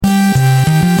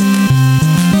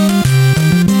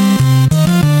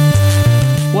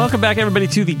Welcome back, everybody,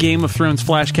 to the Game of Thrones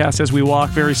Flashcast as we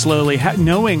walk very slowly.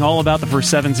 Knowing all about the first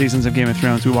 7 seasons of Game of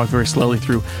Thrones, we walk very slowly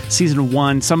through Season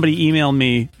 1. Somebody emailed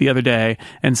me the other day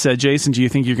and said, Jason, do you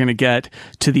think you're going to get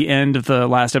to the end of the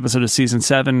last episode of Season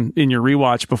 7 in your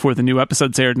rewatch before the new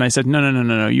episode's aired? And I said,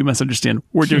 no, you misunderstand.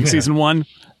 We're doing Season 1.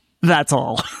 That's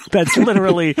all. That's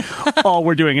literally all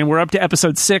we're doing. And we're up to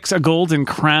episode 6, A Golden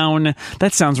Crown.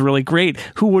 That sounds really great.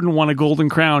 Who wouldn't want a golden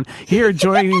crown? Here,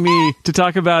 joining me to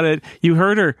talk about it, you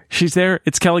heard her. She's there.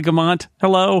 It's Kelly Guimont.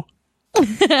 Hello.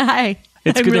 Hi.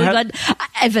 It's I'm good really to have... glad.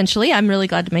 Eventually, I'm really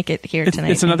glad to make it here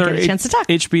tonight. It's another and get a chance to talk.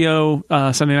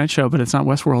 HBO Sunday night show, but it's not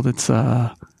Westworld.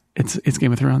 It's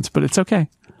Game of Thrones, but it's okay.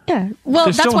 Yeah. Well,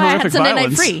 There's that's still why I had Sunday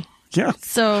violence. night free. Yeah.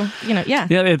 So, yeah.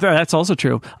 Yeah, that's also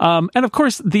true. And of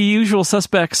course, the usual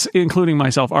suspects, including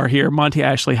myself, are here. Monty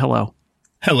Ashley, hello.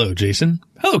 Hello, Jason.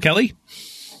 Hello, Kelly.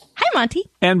 Hi,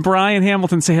 Monty. And Brian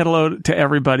Hamilton, say hello to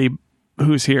everybody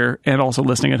who's here and also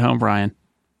listening at home, Brian.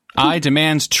 I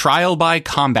demand trial by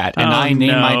combat, and I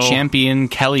name my champion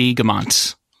Kelly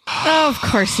Guimont. Oh, of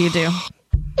course you do.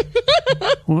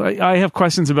 Well, I have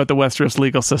questions about the Westeros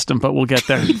legal system, but we'll get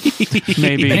there.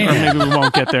 Maybe. Or maybe we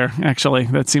won't get there, actually.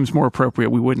 That seems more appropriate.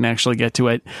 We wouldn't actually get to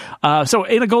it. So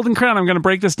in A Golden Crown, I'm going to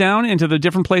break this down into the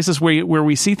different places where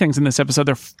we see things in this episode.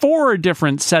 There are 4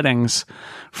 different settings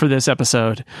for this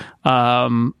episode.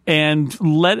 And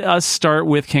let us start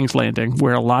with King's Landing,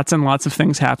 where lots and lots of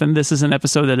things happen. This is an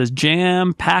episode that is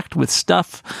jam-packed with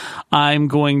stuff. I'm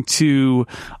going to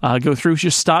go through.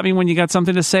 Just stop me when you got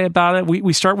something to say about it.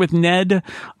 We start with Ned.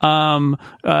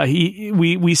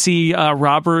 We see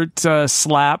Robert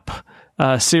slap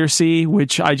Cersei,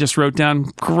 which I just wrote down.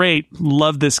 Great.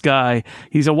 Love this guy.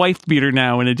 He's a wife beater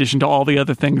now, in addition to all the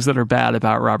other things that are bad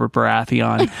about Robert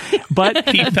Baratheon. But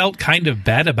he felt kind of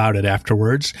bad about it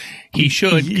afterwards. He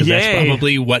should, because that's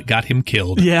probably what got him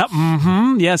killed. Yeah.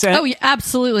 Mm-hmm. Yes. Oh, yeah,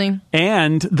 absolutely.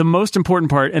 And the most important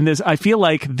part, and this, I feel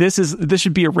like this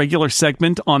should be a regular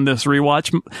segment on this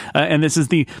rewatch. And this is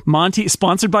the Monty,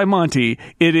 sponsored by Monty.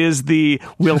 It is the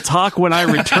 "We'll talk when I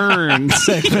return"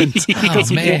 segment.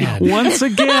 Oh, man. Once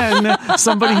again,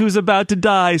 somebody who's about to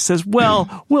die says,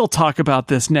 well, we'll talk about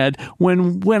this, Ned,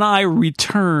 when I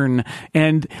return.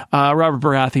 And Robert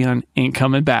Baratheon ain't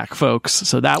coming back, folks.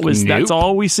 So that's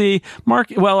all we see. Mark,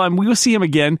 well, we will see him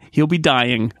again. He'll be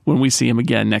dying when we see him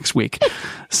again next week.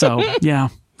 So, yeah.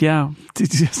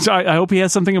 I hope he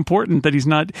has something important that he's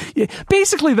not.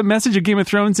 Basically, the message of Game of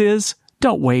Thrones is,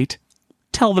 don't wait.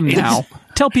 Tell them now.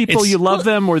 Tell people you love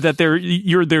them, or that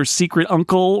you're their secret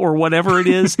uncle, or whatever it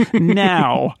is,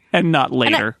 now and not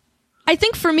later. I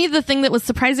think for me, the thing that was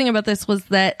surprising about this was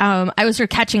that I was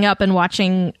sort of catching up and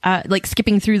watching,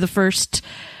 skipping through the first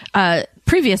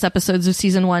previous episodes of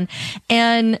season 1.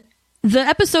 And the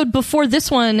episode before this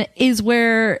one is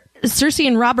where Cersei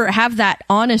and Robert have that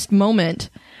honest moment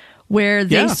where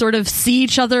they sort of see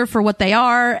each other for what they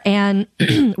are and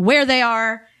where they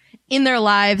are in their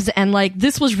lives. And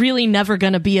this was really never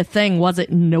going to be a thing, was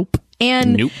it? Nope.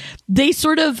 And they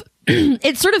sort of,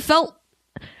 it sort of felt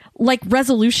like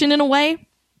resolution in a way.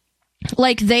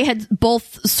 Like they had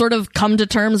both sort of come to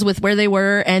terms with where they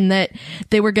were and that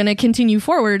they were going to continue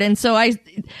forward. And so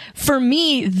for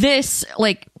me, this,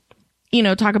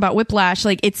 talk about whiplash,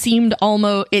 it seemed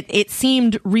it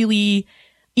seemed really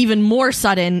even more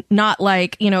sudden, not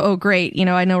oh, great,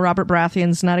 I know Robert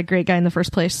Baratheon's not a great guy in the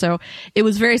first place. So it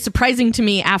was very surprising to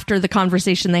me after the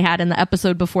conversation they had in the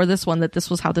episode before this one that this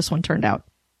was how this one turned out.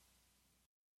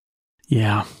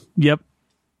 Yeah. Yep.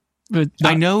 But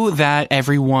I know that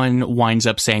everyone winds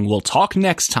up saying, we'll talk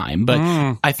next time. But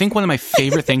I think one of my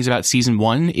favorite things about season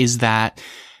 1 is that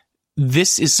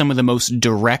this is some of the most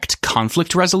direct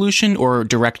conflict resolution, or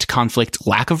direct conflict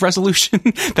lack of resolution,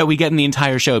 that we get in the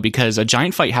entire show, because a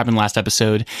giant fight happened last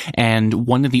episode, and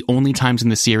one of the only times in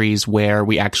the series where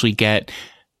we actually get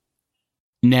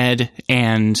Ned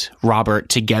and Robert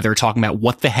together talking about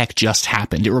what the heck just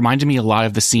happened. It reminded me a lot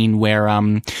of the scene where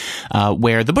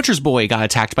the butcher's boy got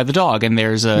attacked by the dog, and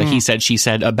there's a he said, she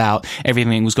said about everything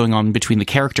that was going on between the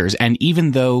characters. And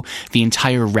even though the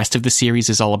entire rest of the series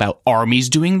is all about armies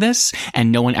doing this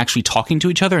and no one actually talking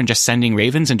to each other and just sending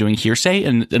ravens and doing hearsay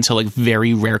until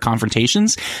very rare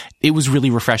confrontations, it was really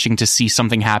refreshing to see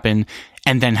something happen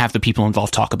and then have the people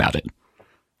involved talk about it.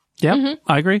 Yeah,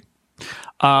 I agree.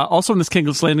 Also in this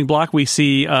King's Landing block, we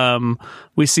see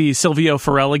Silvio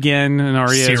Farrell again, and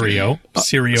Arya. Syrio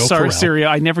Sorry, Farrell. Syrio.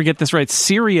 I never get this right.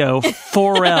 Syrio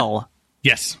Farrell.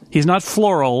 Yes. He's not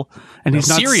floral, and he's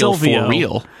not Cereal Silvio. for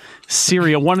real.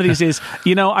 Syrio. One of these days,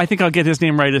 I think I'll get his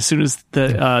name right as soon as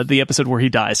the episode where he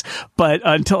dies. But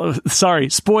sorry,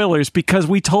 spoilers, because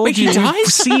we told you we've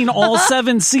seen all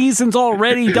 7 seasons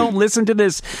already. Don't listen to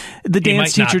this. The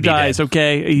dance teacher dies. Dead.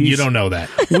 Okay, you don't know that.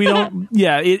 We don't.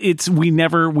 Yeah, we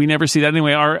never see that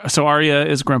anyway. So Arya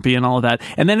is grumpy and all of that,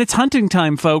 and then it's hunting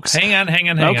time, folks. Hang on.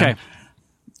 Okay.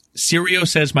 Syrio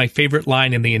says my favorite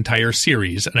line in the entire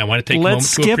series, and I want to take a moment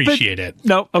to appreciate it.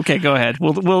 No, okay, go ahead.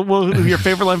 We'll your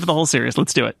favorite line for the whole series.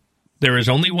 Let's do it. There is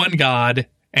only one God,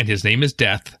 and his name is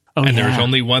Death. There is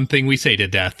only one thing we say to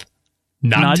Death.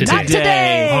 Not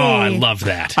today. Oh, I love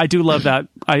that. I do love that.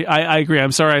 I agree.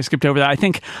 I'm sorry I skipped over that. I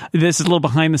think this is a little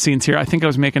behind the scenes here. I think I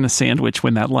was making a sandwich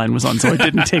when that line was on, so I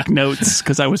didn't take notes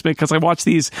because I watch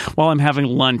these while I'm having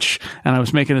lunch, and I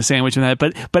was making a sandwich and that.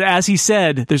 But as he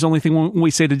said, there's only thing we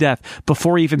say to Death.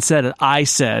 Before he even said it, I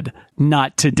said,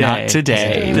 "Not today." Not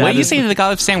today. What do you say to the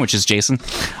god of sandwiches, Jason?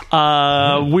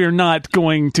 We're not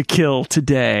going to kill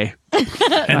today.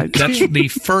 And that's the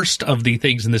first of the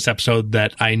things in this episode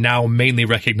that I now mainly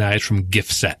recognize from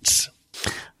gift sets.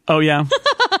 Oh yeah,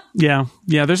 yeah.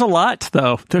 There's a lot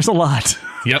though. There's a lot.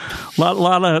 Yep.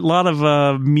 lot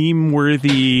of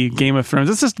meme-worthy Game of Thrones.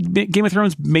 This is Game of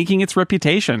Thrones making its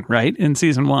reputation, right, in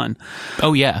season 1.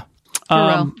 Oh yeah.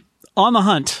 On the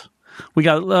hunt. We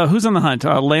got who's on the hunt?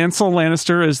 Lancel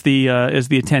Lannister is the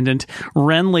attendant.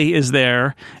 Renly is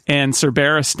there, and Ser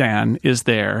Barristan is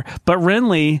there. But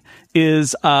Renly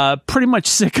is pretty much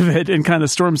sick of it and kind of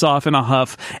storms off in a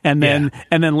huff. And then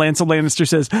Lancel Lannister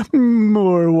says,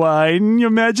 "More wine,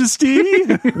 Your Majesty."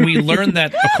 We learn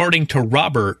that according to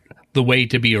Robert, the way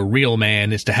to be a real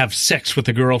man is to have sex with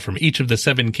a girl from each of the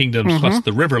 7 kingdoms plus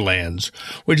the Riverlands,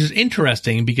 which is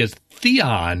interesting because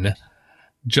Theon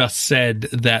just said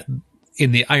that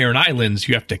in the Iron Islands,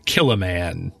 you have to kill a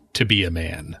man to be a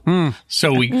man.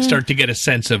 So we start to get a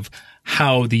sense of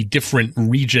how the different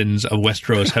regions of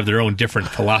Westeros have their own different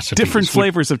philosophies. Different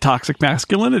flavors of toxic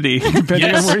masculinity,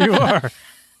 depending on where you are.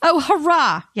 Oh,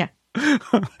 hurrah! Yeah.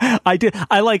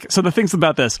 So the things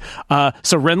about this.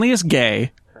 So Renly is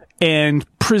gay. And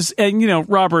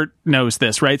Robert knows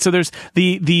this, right? So there's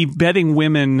the bedding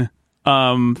women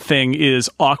thing is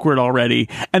awkward already.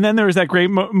 And then there's that great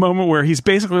moment where he's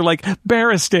basically like,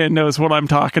 Barristan knows what I'm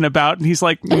talking about. And he's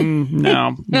like,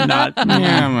 no, not.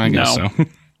 Yeah, I guess so.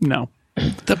 No.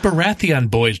 The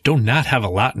Baratheon boys do not have a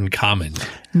lot in common.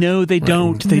 No, they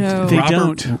don't. They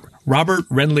don't. Robert,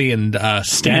 Renly, and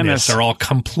Stannis are all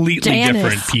completely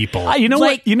different people. You know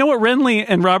what Renly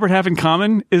and Robert have in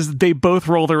common is they both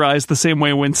roll their eyes the same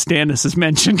way when Stannis is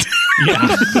mentioned.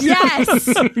 Yeah.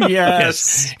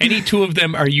 Yes. Any two of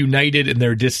them are united in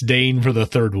their disdain for the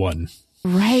third one.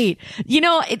 Right.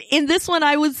 In this one,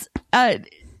 I was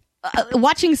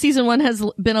watching season 1 has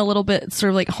been a little bit sort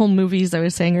of like home movies. I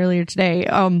was saying earlier today.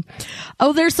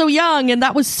 They're so young, and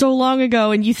that was so long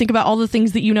ago. And you think about all the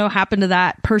things that happened to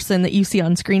that person that you see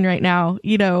on screen right now.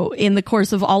 In the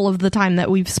course of all of the time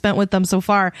that we've spent with them so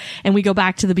far, and we go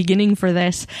back to the beginning for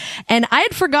this. And I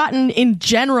had forgotten in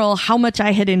general how much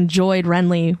I had enjoyed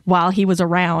Renly while he was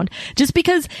around, just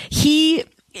because he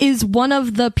is one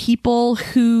of the people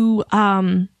who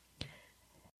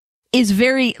is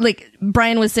very, like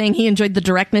Brian was saying, he enjoyed the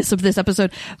directness of this episode.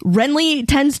 Renly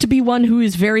tends to be one who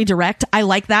is very direct. I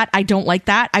like that. I don't like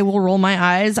that. I will roll my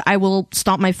eyes. I will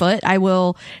stomp my foot. I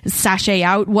will sashay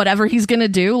out whatever he's going to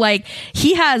do. Like,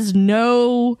 he has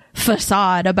no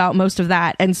facade about most of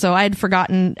that. And so I had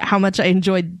forgotten how much I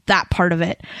enjoyed that part of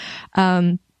it.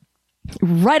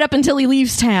 Right up until he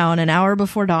leaves town an hour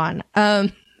before dawn.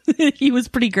 He was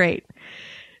pretty great.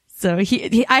 So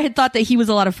I had thought that he was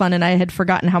a lot of fun, and I had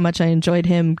forgotten how much I enjoyed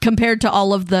him compared to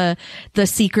all of the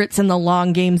secrets and the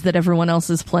long games that everyone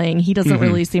else is playing. He doesn't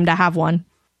really seem to have one.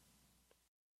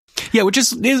 Yeah, which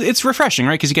is it's refreshing,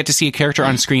 right? Because you get to see a character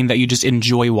on screen that you just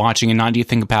enjoy watching, and not do you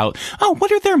think about,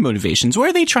 what are their motivations? What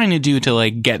are they trying to do to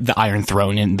like get the Iron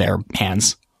Throne in their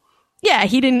hands? Yeah,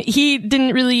 he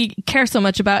didn't really care so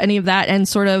much about any of that, and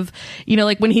sort of,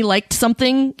 like when he liked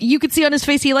something, you could see on his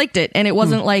face he liked it, and it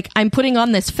wasn't like, I'm putting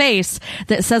on this face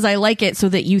that says I like it so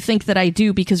that you think that I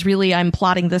do, because really I'm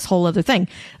plotting this whole other thing.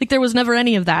 Like, there was never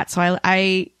any of that, so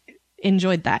I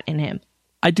enjoyed that in him.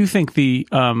 I do think the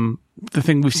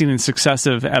thing we've seen in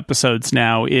successive episodes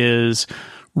now is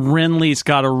Renly's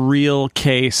got a real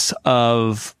case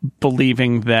of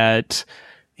believing that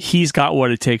he's got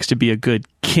what it takes to be a good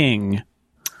king.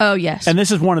 Oh, yes. And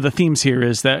this is one of the themes here,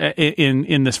 is that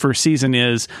in this first season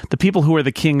is the people who are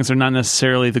the kings are not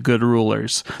necessarily the good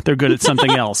rulers. They're good at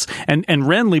something else. And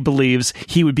Renly believes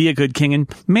he would be a good king, and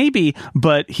maybe,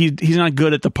 but he's not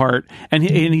good at the part, and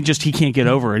he can't get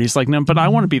over it. He's like, no, but I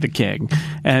want to be the king.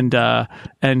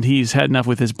 And he's had enough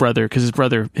with his brother, because his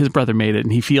brother made it,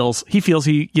 and he feels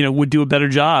he would do a better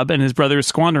job, and his brother is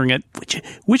squandering it,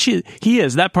 which he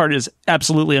is. That part is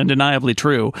absolutely undeniably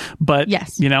true. But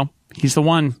yes. He's the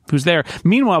one who's there.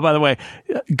 Meanwhile, by the way,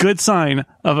 good sign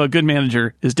of a good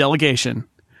manager is delegation.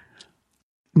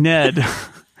 Ned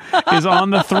is on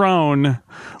the throne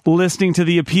listening to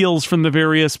the appeals from the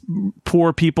various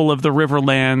poor people of the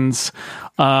Riverlands.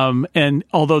 And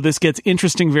although this gets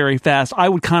interesting very fast, I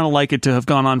would kind of like it to have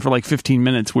gone on for like 15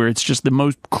 minutes, where it's just the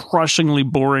most crushingly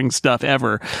boring stuff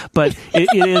ever. But it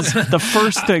is the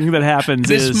first thing that happens.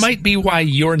 This might be why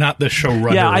you're not the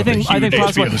showrunner. Yeah, I think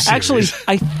possibly. Actually,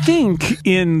 I think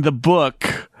in the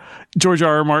book, George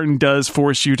R.R. Martin does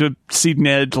force you to see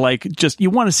Ned, you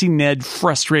want to see Ned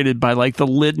frustrated by the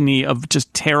litany of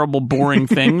just terrible, boring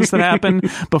things that happen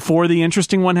before the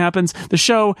interesting one happens. The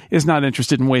show is not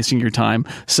interested in wasting your time.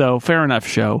 So fair enough,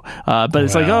 show. But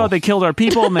it's they killed our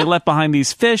people and they left behind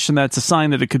these fish, and that's a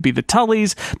sign that it could be the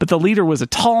Tullys. But the leader was a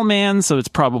tall man, so it's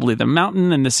probably the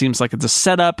Mountain. And this seems like it's a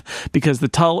setup because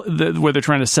where they're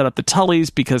trying to set up the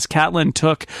Tullys, because Catelyn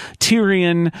took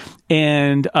Tyrion,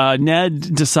 and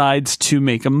Ned decides to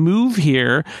make a move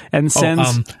here and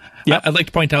sends... I'd like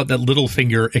to point out that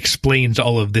Littlefinger explains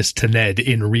all of this to Ned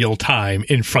in real time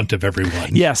in front of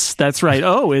everyone. Yes, that's right.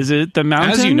 Oh, is it the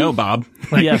Mountain? As you know, Bob.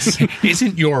 Yes.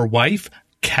 Isn't your wife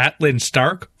Catelyn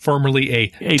Stark,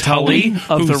 formerly a Tully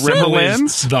of the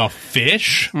Riverlands? The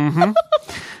fish? Mm-hmm.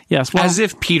 Yes, well, as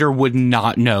if Peter would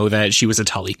not know that she was a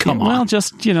Tully. Come on. Well,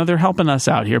 just, they're helping us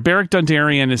out here. Beric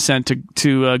Dondarrion is sent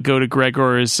to go to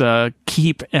Gregor's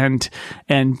keep and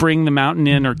bring the Mountain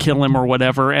in or kill him or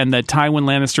whatever, and that Tywin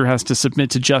Lannister has to submit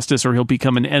to justice or he'll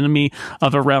become an enemy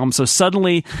of a realm. So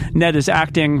suddenly Ned is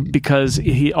acting because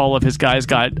all of his guys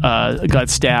got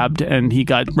stabbed, and he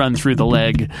got run through the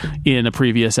leg in a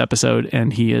previous episode,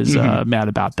 and he is mad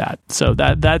about that. So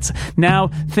that's now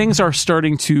things are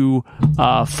starting to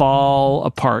fall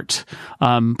apart.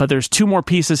 But there's two more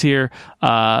pieces here.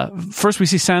 First, we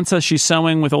see Sansa. She's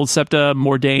sewing with old Septa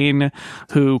Mordain,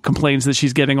 who complains that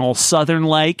she's getting all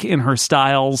Southern-like in her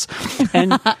styles.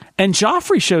 And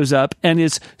Joffrey shows up and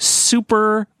is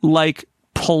super,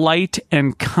 polite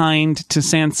and kind to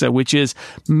Sansa, which is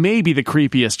maybe the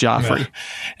creepiest Joffrey.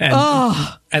 And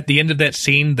at the end of that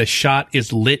scene, the shot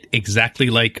is lit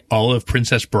exactly like all of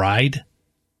Princess Bride.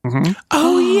 Mm-hmm.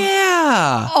 Oh,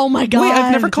 yeah. Oh, my God. Wait,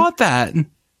 I've never caught that.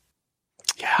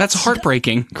 Yes. That's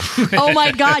heartbreaking. Oh,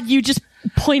 my God. You just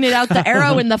pointed out the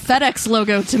arrow in the FedEx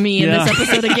logo to me in this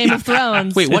episode of Game of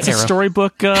Thrones. Wait, what's a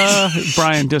storybook?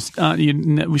 Brian, just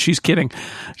she's kidding.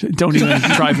 Don't even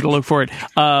try to look for it.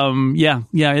 Yeah,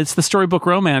 it's the storybook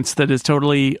romance that is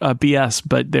totally BS,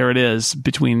 but there it is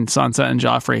between Sansa and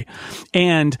Joffrey.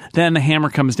 And then the hammer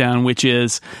comes down, which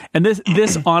is, and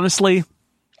this honestly,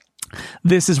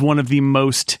 this is one of the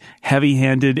most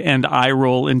heavy-handed and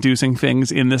eye-roll inducing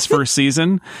things in this first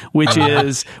season, which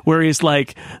is where he's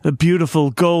like the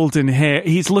beautiful golden hair.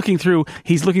 He's looking through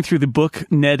the book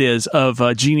Ned is of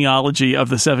genealogy of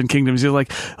the Seven Kingdoms. He's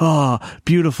like, oh,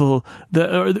 beautiful.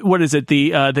 What is it?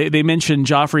 They mention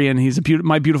Joffrey, and he's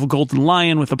my beautiful golden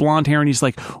lion with the blonde hair, and he's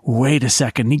like, wait a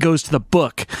second. And he goes to the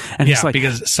book, and he's like,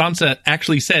 because Sansa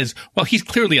actually says, well, he's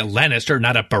clearly a Lannister,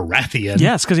 not a Baratheon.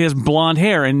 Yes, because he has blonde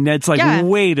hair, and Ned's like,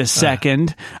 wait a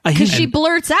second. Because she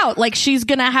blurts out she's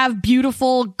going to have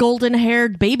beautiful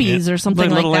golden-haired babies or something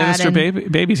like little that.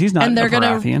 Lannister babies. He's not a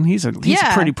Baratheon. He's a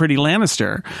pretty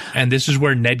Lannister. And this is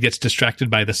where Ned gets distracted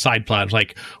by the side plot.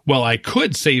 Like, well, I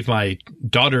could save my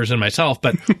daughters and myself,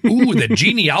 but the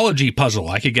genealogy puzzle.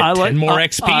 I could get 10 more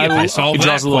XP if I solve that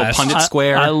quest. A little Punnett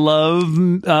square. I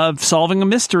love solving a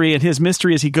mystery, and his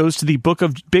mystery is he goes to the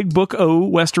Big Book O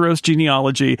Westeros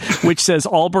genealogy, which says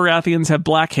all Baratheons have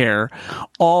black hair.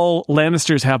 All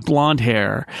Lannisters have blonde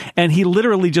hair, and he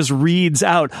literally just reads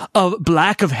out, oh,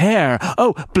 black of hair,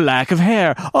 oh, black of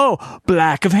hair, oh,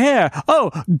 black of hair,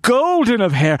 oh, golden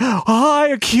of hair, oh, I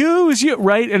accuse you,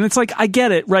 right? And it's like, I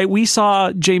get it, right? We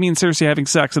saw Jaime and Cersei having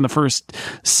sex in the first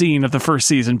scene of the first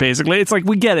season, basically. It's like,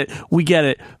 we get it.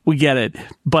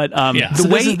 But so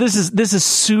this is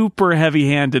super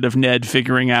heavy-handed of Ned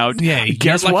figuring out,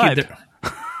 guess what?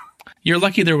 You're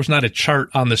lucky there was not a chart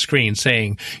on the screen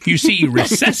saying, you see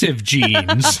recessive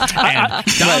genes and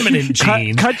dominant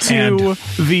genes. Cut to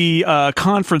the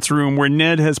conference room where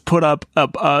Ned has put up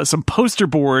some poster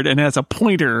board and has a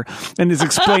pointer and is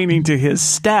explaining to his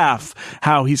staff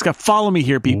how he's got, follow me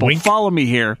here, people, Wink. follow me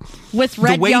here. With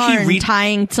red yarn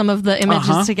tying some of the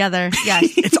images together.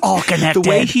 Yes. It's all connected. The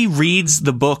way he reads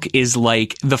the book is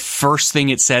like the first thing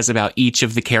it says about each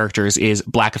of the characters is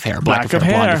black of hair, black of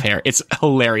hair, blonde of hair. It's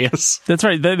hilarious. That's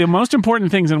right. The most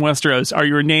important things in Westeros are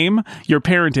your name, your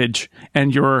parentage,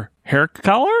 and your hair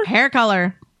color? Hair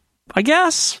color. I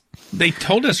guess. They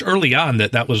told us early on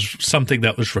that was something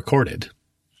that was recorded.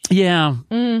 Yeah.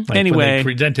 Like Anyway, when they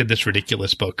presented this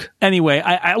ridiculous book. Anyway,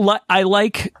 I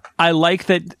like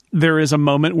that there is a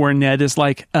moment where Ned is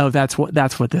like, "Oh, that's what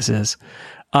this is."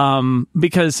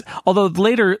 Because although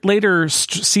later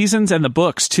seasons and the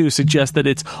books too suggest that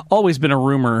it's always been a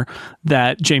rumor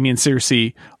that Jaime and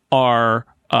Cersei are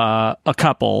a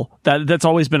couple. That's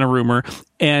always been a rumor.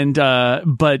 And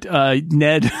but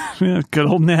Ned, good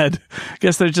old Ned, I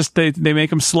guess they make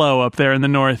him slow up there in the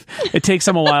north. It takes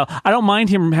him a while. I don't mind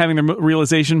him having the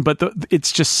realization, but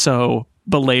it's just so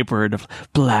belabored. Of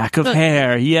black of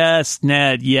hair, yes,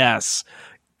 Ned, yes,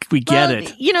 we get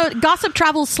it. You know, gossip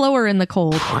travels slower in the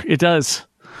cold. It does.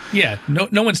 Yeah,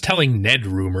 no one's telling Ned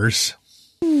rumors.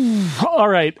 All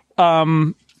right.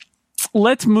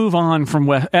 Let's move on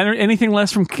from anything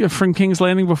less from King's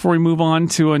Landing before we move on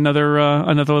to another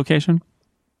location.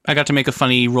 I got to make a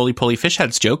funny roly-poly fish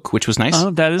heads joke, which was nice. Oh,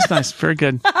 that is nice. Very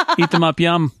good. Eat them up.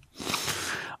 Yum.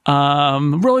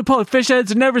 Roly-poly fish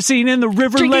heads are never seen in the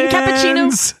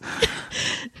Riverlands.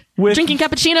 Drinking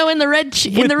cappuccino in the red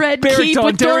keep with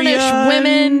Dornish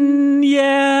women.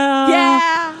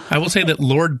 Yeah. I will say that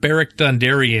Lord Beric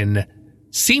Dondarrion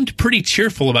seemed pretty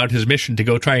cheerful about his mission to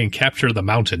go try and capture the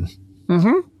mountain.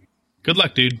 Mm-hmm. Good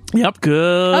luck, dude. Yep,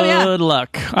 good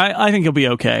luck. I think he'll be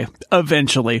okay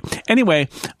eventually. Anyway,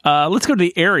 let's go to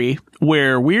the Eyrie,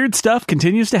 where weird stuff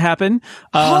continues to happen.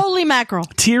 Holy mackerel.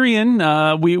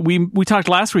 Tyrion, we talked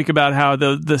last week about how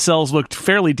the cells looked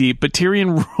fairly deep, but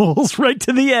Tyrion rolls right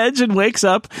to the edge and wakes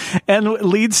up, and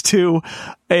leads to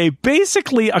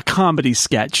basically a comedy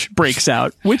sketch breaks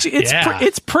out, which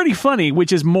it's pretty funny,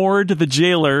 which is Mord the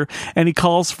jailer, and he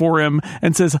calls for him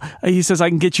and says, I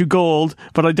can get you gold,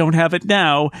 but I don't have it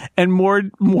now. And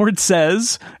Mord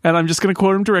says, and I'm just going to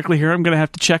quote him directly here, I'm going to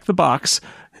have to check the box,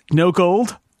 no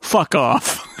gold? Fuck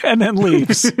off. And then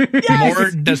leaves. Yes!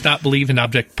 Mord does not believe in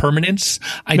object permanence.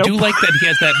 I do like that he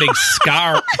has that big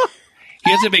scar.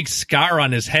 He has a big scar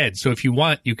on his head. So if you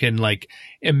want, you can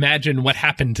imagine what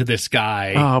happened to this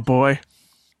guy. Oh boy.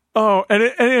 Oh,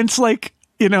 and it's like,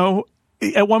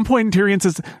 at one point Tyrion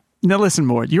says, now listen,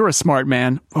 Mord, you're a smart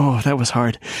man. Oh, that was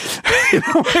hard.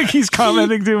 He's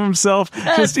commenting to himself.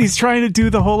 He's trying to do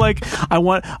the whole and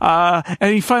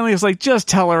he finally is like, just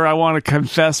tell her I want to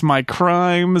confess my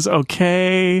crimes.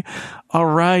 Okay. All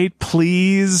right,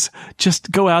 please just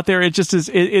go out there. It just is.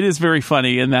 It is very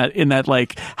funny in that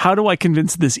how do I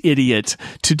convince this idiot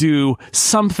to do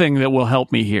something that will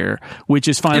help me here? Which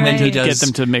is finally to get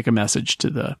them to make a message to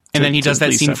the. And then he does that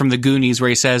Lisa. Scene from the Goonies where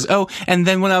he says, "Oh, and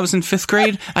then when I was in 5th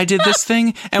grade, I did this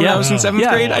thing, and when I was in 7th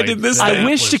grade, I did this thing." I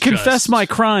wish to confess my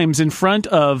crimes in front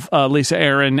of Lisa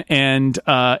Aaron and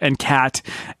Kat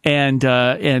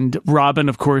and Robin,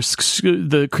 of course,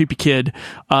 the creepy kid.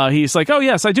 He's like, "Oh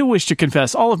yes, I do wish to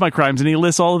confess all of my crimes," and he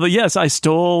lists all of the. Yes, I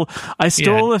stole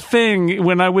a thing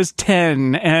when I was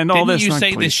 10, and all this. Didn't you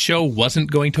say this show wasn't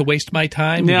going to waste my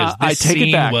time? Yeah, because this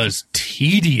scene was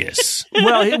tedious.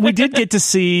 Well, we did get to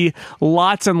see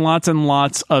lots and lots and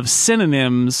lots of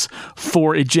synonyms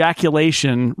for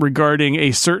ejaculation regarding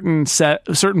a certain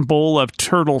bowl of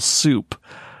turtle soup.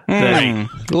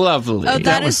 Lovely. Oh,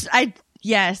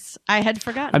 yes, I had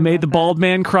forgotten. I made the bald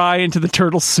man cry into the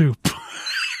turtle soup.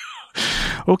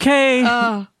 Okay,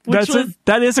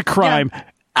 that is a crime. Yeah.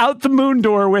 Out the moon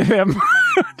door with him.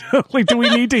 Do we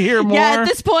need to hear more? Yeah,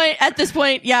 at this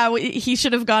point, he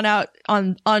should have gone out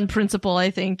on principle,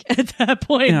 I think, at that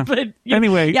point. Yeah. But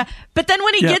anyway, yeah. But then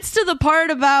when he gets to the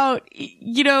part about,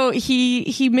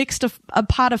 he mixed a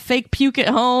pot of fake puke at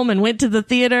home and went to the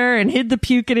theater and hid the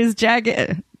puke in his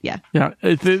jacket. Yeah.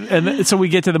 And so we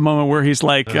get to the moment where he's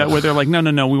like, where they're like,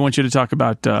 no, we want you to talk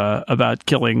about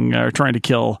killing or trying to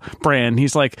kill Bran.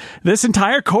 He's like, this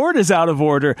entire court is out of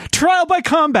order. Trial by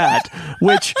combat,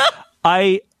 which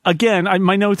my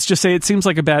notes just say it seems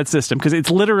like a bad system because it's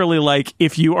literally like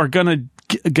if you are gonna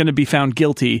be found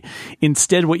guilty,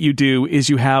 instead what you do is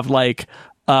you have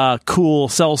cool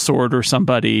sellsword or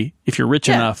somebody, if you're rich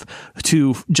enough,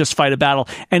 to just fight a battle.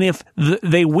 And if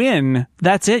they win,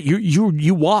 that's it.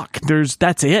 You walk.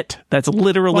 That's it. That's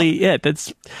literally it.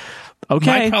 That's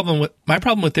okay. My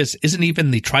problem with this isn't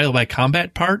even the trial by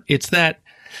combat part. It's that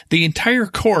the entire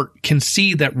court can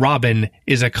see that Robin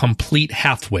is a complete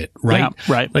half-wit, right?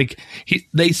 Yeah, right. Like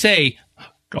they say,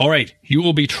 all right, you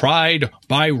will be tried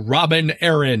by Robin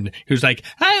Arryn, who's like,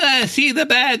 I want to see the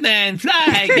bad man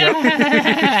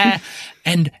fly.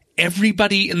 And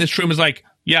everybody in this room is like,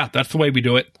 yeah, that's the way we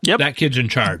do it. Yep. That kid's in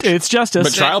charge. It's justice.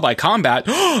 But trial by combat,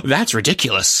 that's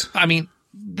ridiculous. I mean,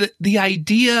 the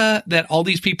idea that all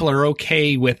these people are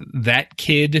okay with that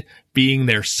kid being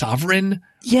their sovereign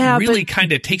really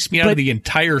kind of takes me out of the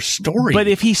entire story. But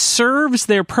if he serves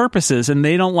their purposes and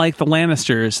they don't like the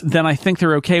Lannisters, then I think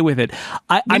they're okay with it.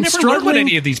 I'm never struggling learned what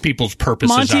any of these people's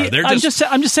purposes Monty, are. They're I'm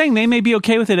just saying they may be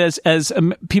okay with it as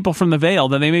people from the Vale,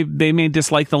 that they may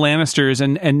dislike the Lannisters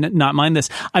and not mind this.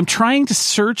 I'm trying to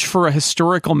search for a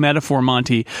historical metaphor,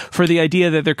 Monty, for the idea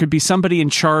that there could be somebody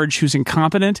in charge who's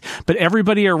incompetent, but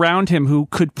everybody around him who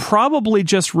could probably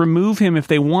just remove him if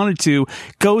they wanted to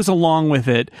goes along with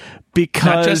it. Because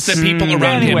not just the people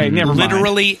around him,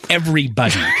 literally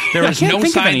everybody. There is no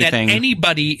sign that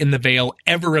anybody in the Vale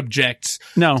ever objects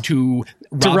to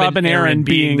Robin Arryn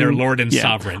being their lord and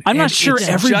sovereign. I'm not sure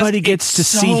everybody gets to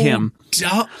see him.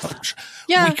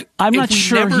 Yeah, I'm not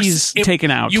sure he's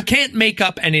taken out. You can't make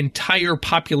up an entire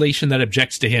population that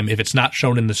objects to him if it's not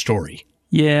shown in the story.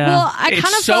 Yeah. Well, I kind of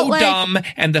it's felt so like dumb,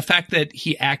 and the fact that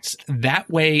he acts that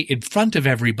way in front of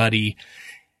everybody,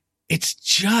 it's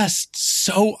just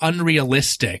so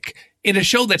unrealistic in a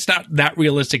show that's not that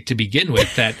realistic to begin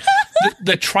with. That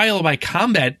the trial by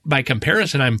combat, by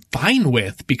comparison, I'm fine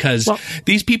with, because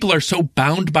these people are so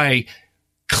bound by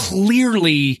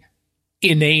clearly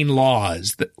inane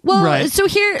laws. So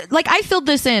here, like, I filled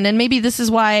this in, and maybe this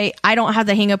is why I don't have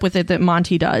the hang up with it that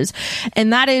Monty does.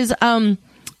 And that is,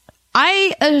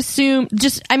 I assume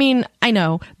I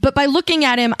know, but by looking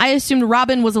at him, I assumed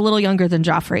Robin was a little younger than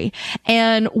Joffrey.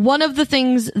 And one of the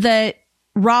things that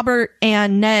Robert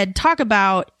and Ned talk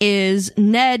about is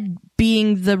Ned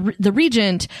being the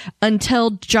regent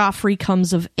until Joffrey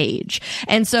comes of age.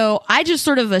 And so I just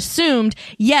sort of assumed,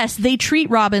 yes, they treat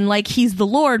Robin like he's the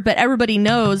Lord, but everybody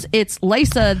knows it's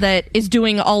Lysa that is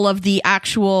doing all of the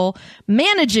actual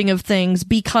managing of things,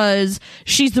 because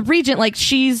she's the regent. Like,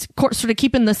 she's sort of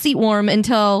keeping the seat warm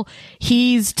until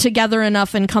he's together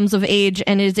enough and comes of age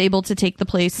and is able to take the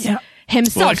place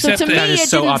himself. Well, so to me, that is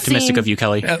so optimistic of you,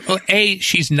 Kelly. A,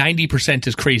 she's 90%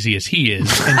 as crazy as he is,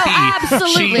 and B,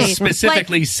 absolutely. she's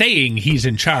specifically saying he's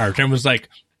in charge, and was like,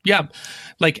 yeah,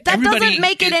 like, that everybody doesn't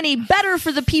make it any better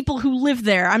for the people who live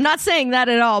there. I'm not saying that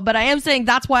at all, but I am saying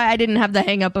that's why I didn't have the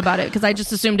hang up about it, because I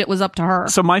just assumed it was up to her.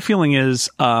 So my feeling is,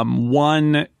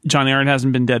 one, Jon Arryn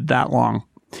hasn't been dead that long.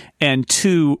 And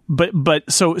two, but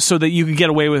so that you could get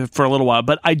away with it for a little while.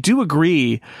 But I do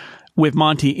agree with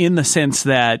Monty in the sense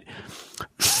that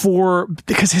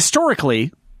because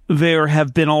historically there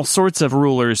have been all sorts of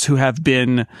rulers who have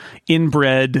been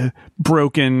inbred,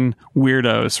 broken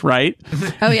weirdos, right?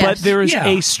 Oh, yes. But there is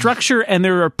a structure, and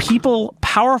there are people,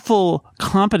 powerful,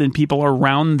 competent people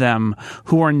around them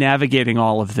who are navigating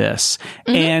all of this.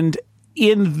 Mm-hmm. And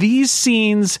in these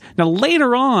scenes, now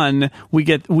later on,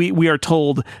 we are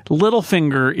told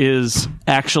Littlefinger is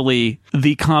actually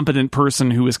the competent person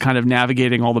who is kind of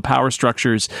navigating all the power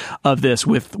structures of this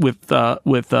with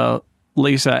Lysa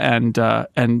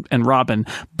and Robin.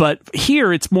 But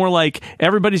here it's more like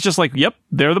everybody's just like, yep,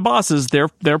 they're the bosses.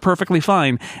 They're perfectly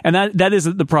fine. And that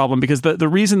isn't the problem, because the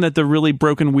reason that the really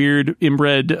broken, weird,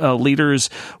 inbred leaders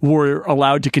were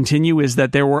allowed to continue is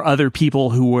that there were other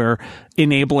people who were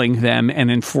enabling them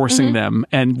and enforcing them.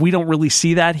 And we don't really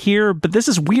see that here. But this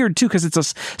is weird too, because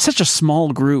it's such a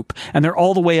small group, and they're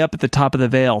all the way up at the top of the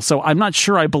Vale. So I'm not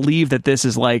sure I believe that this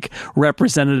is like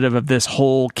representative of this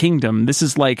whole kingdom. This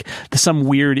is like some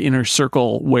weird inner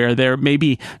circle where they're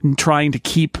maybe trying to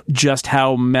keep just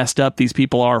how messed up these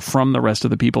people are from the rest of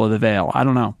the people of the Vale. I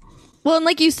don't know. Well, and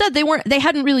like you said, they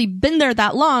hadn't really been there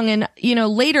that long. And,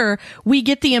 later we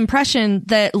get the impression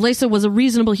that Lysa was a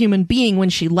reasonable human being when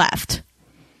she left.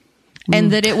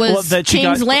 And that it was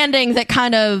King's Landing that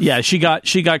kind of she got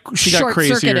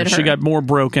crazier. She got more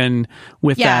broken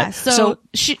with that. So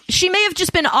she may have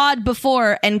just been odd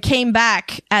before and came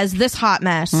back as this hot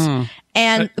mess.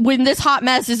 And when this hot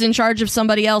mess is in charge of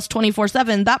somebody else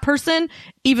 24/7, that person,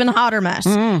 even hotter mess.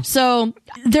 So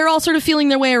they're all sort of feeling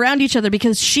their way around each other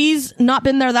because she's not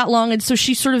been there that long. And so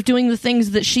she's sort of doing the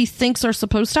things that she thinks are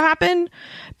supposed to happen,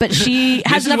 but she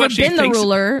has never been the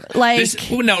ruler.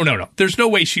 No. There's no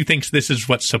way she thinks this is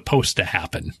what's supposed to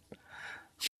happen.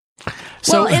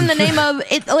 So, well, in the name of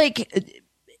it,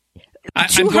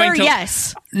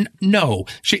 yes. No,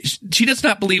 she does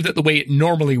not believe that the way it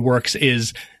normally works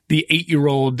is the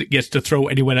 8-year-old gets to throw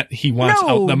anyone he wants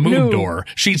out the moon door.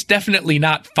 She's definitely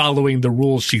not following the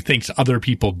rules she thinks other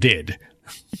people did.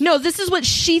 No, this is what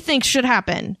she thinks should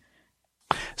happen.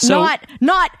 So,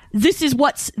 not this is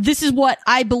what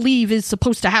I believe is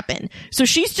supposed to happen. So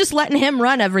she's just letting him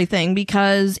run everything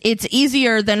because it's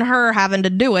easier than her having to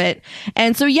do it.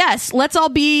 And so yes, let's all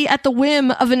be at the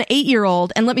whim of an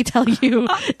 8-year-old. And let me tell you,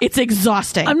 it's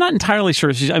exhausting. I'm not entirely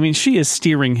sure. She is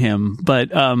steering him,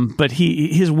 but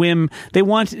his whim. They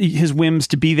want his whims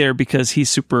to be there because he's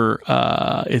super.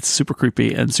 It's super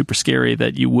creepy and super scary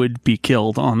that you would be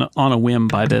killed on a whim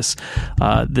by this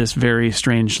very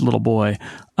strange little boy.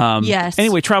 Yes.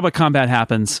 Anyway, trial by combat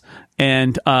happens,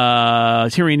 and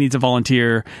Tyrion needs a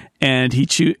volunteer, and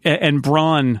and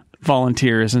Bronn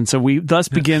volunteers, and so thus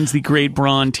begins the great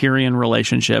Bronn-Tyrion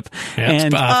relationship. Yeah,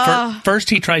 and first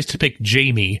he tries to pick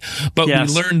Jaime, but we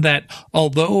learned that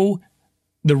although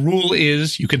the rule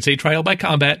is you can say trial by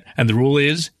combat, and the rule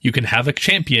is you can have a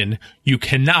champion, you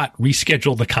cannot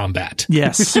reschedule the combat.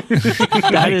 Yes.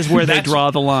 That is where they draw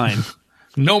the line.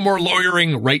 No more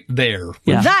lawyering right there.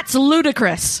 Yeah. That's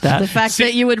ludicrous. The fact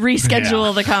that you would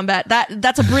reschedule the combat.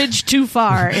 That's a bridge too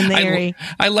far in the area.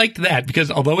 I liked that because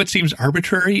although it seems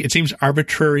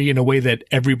arbitrary in a way that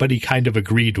everybody kind of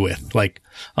agreed with. Like,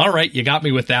 all right, you got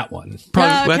me with that one.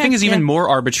 Probably, what I think is even more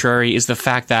arbitrary is the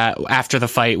fact that after the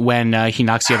fight, when he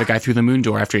knocks the other guy through the moon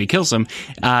door after he kills him,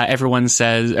 everyone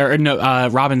says,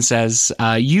 Robin says,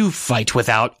 you fight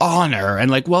without honor. And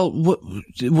like, well,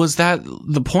 was that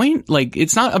the point? Like,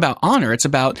 it's not about honor. It's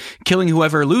about killing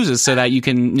whoever loses so that you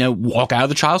can, walk out of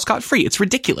the trial scot-free. It's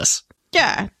ridiculous.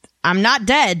 Yeah. I'm not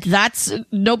dead.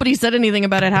 Nobody said anything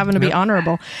about it having to be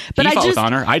honorable. But he fought with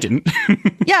honor. I didn't.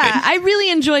 Yeah, I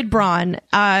really enjoyed Bronn.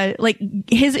 Like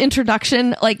his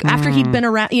introduction, after he'd been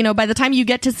around, by the time you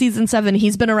get to season 7,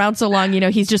 he's been around so long,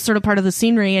 he's just sort of part of the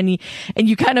scenery, and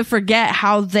you kind of forget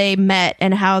how they met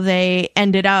and how they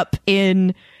ended up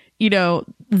in,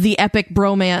 the epic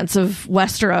bromance of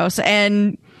Westeros.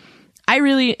 And I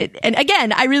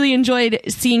really enjoyed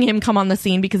seeing him come on the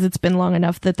scene because it's been long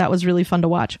enough that was really fun to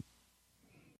watch.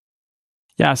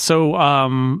 Yeah, so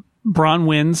Bronn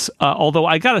wins, although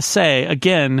I gotta say,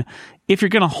 again, if you're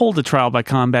going to hold a trial by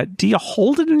combat, do you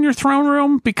hold it in your throne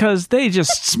room? Because they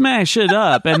just smash it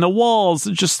up and the walls,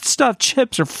 just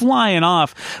chips are flying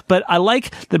off. But I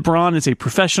like that Bronn is a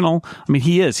professional. I mean,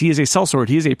 he is a sellsword.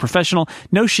 He is a professional,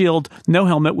 no shield, no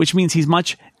helmet, which means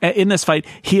in this fight,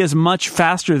 he is much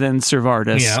faster than Ser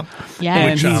Vardis. Yeah.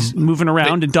 And he's moving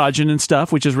around and dodging and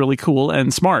stuff, which is really cool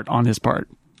and smart on his part.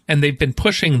 And they've been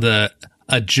pushing the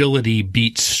agility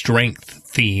beats strength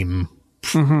theme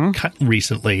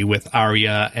recently with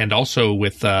Arya and also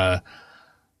with the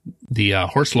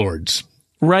Horse Lords.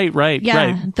 Right.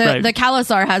 Yeah, the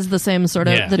Khalasar has the same sort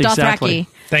of the Dothraki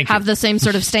have the same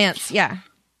sort of stance. Yeah.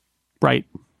 Right.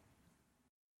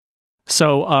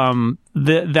 So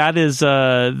that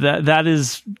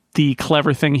is the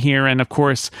clever thing here, and of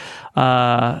course,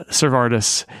 Ser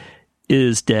Vardis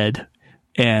is dead.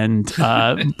 And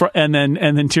then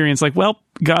Tyrion's like, well,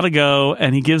 gotta go,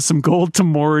 and he gives some gold to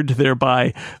Mord,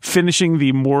 thereby finishing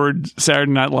the Mord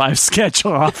Saturday Night Live sketch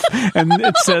off. And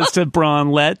it says to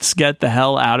Bronn, let's get the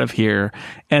hell out of here.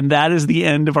 And that is the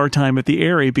end of our time at the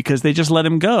Eyrie, because they just let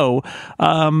him go,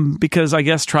 because I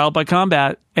guess trial by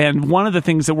combat. And one of the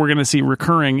things that we're going to see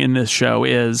recurring in this show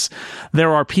is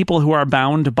there are people who are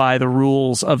bound by the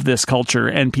rules of this culture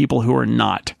and people who are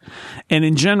not. And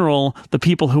in general, the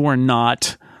people who are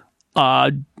not,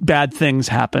 bad things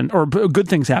happen or good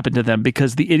things happen to them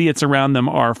because the idiots around them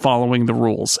are following the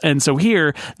rules. And so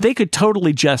here they could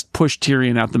totally just push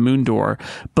Tyrion out the moon door,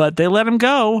 but they let him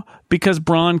go because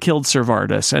Bronn killed Ser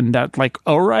Vardis, and that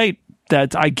all right,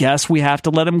 that I guess we have to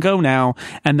let him go now.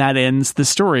 And that ends the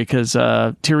story because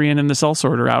Tyrion and the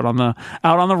sellsword are out on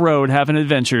the road having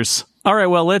adventures. All right,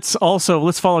 well, let's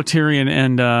follow Tyrion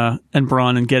and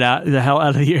Bronn and get the hell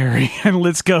out of the area, and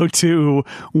let's go to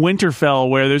Winterfell,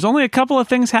 where there's only a couple of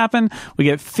things happen. We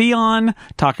get Theon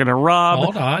talking to Robb.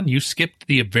 Hold on, you skipped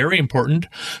the very important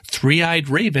three-eyed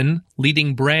raven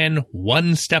leading Bran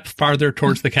one step farther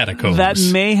towards the catacombs. That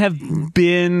may have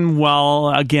been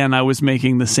while, again, I was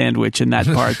making the sandwich in that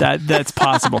part. That's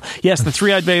possible. Yes, the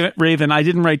three-eyed raven. I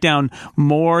didn't write down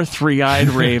more three-eyed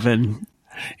raven.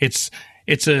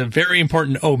 It's a very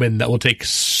important omen that will take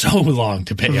so long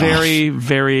to pay off. Very,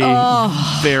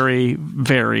 very,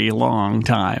 very long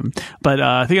time.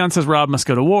 But Theon says Robb must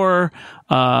go to war.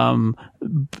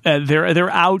 They're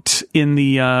out in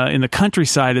the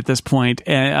countryside at this point,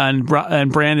 and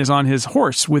Bran is on his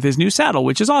horse with his new saddle,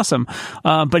 which is awesome.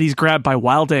 But he's grabbed by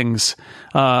wildlings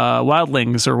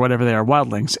or whatever they are,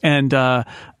 wildlings, and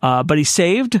but he's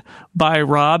saved by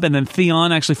Robb, and then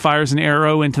Theon actually fires an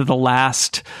arrow into the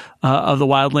last of the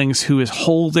wildlings who is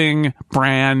holding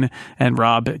Bran, and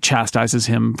Robb chastises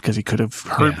him because he could have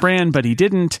hurt Bran, but he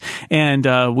didn't. And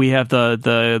we have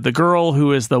the girl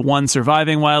who is the one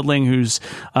surviving wildling who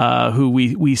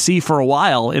we see for a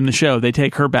while in the show. They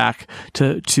take her back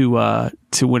to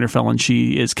Winterfell, and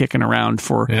she is kicking around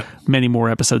for many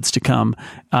more episodes to come.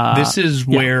 This is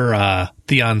where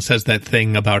Theon says that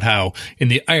thing about how in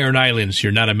the Iron Islands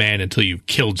you're not a man until you've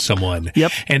killed someone.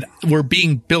 Yep. And we're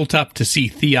being built up to see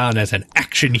Theon as an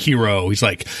action hero. He's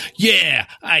like, yeah,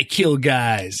 I kill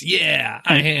guys. Yeah,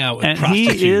 I hang out with and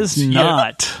prostitutes. He is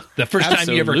not. The first time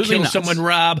you ever Absolutely kill not. someone,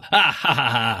 Robb. Ha ha ha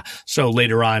ha. So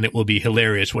later on, it will be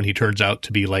hilarious when he turns out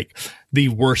to be like the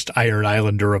worst Iron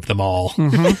Islander of them all.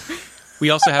 Mm-hmm. We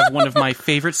also have one of my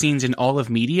favorite scenes in all of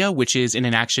media, which is in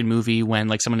an action movie when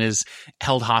like someone is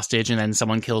held hostage and then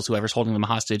someone kills whoever's holding them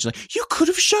hostage. Like, you could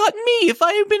have shot me if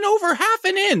I had been over half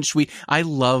an inch. I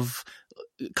love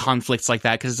conflicts like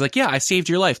that because it's like, yeah, I saved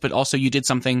your life, but also you did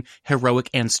something heroic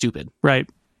and stupid. Right.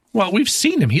 Well, we've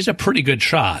seen him. He's a pretty good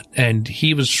shot, and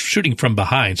he was shooting from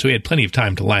behind, so he had plenty of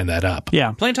time to line that up.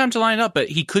 Yeah. Plenty of time to line it up, but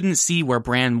he couldn't see where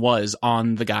Bran was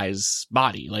on the guy's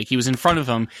body. Like, he was in front of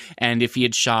him, and if he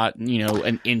had shot,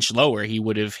 an inch lower, he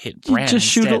would have hit Bran. Just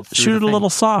shoot it a little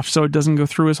soft so it doesn't go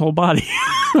through his whole body.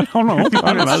 I don't know.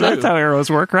 That's how arrows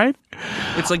work, right?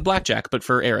 It's like blackjack, but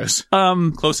for arrows.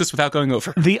 Closest without going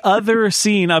over. The other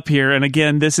scene up here, and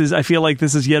again, I feel like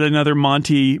this is yet another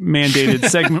Monty mandated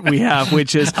segment we have,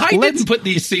 which is I didn't put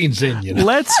these scenes in,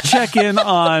 Let's check in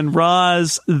on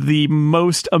Ros, the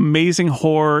most amazing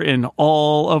whore in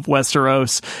all of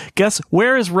Westeros. Guess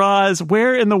where is Ros?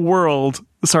 Where in Westeros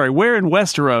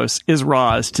is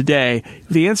Ros today?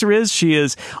 The answer is she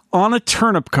is on a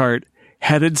turnip cart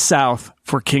headed south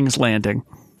for King's Landing.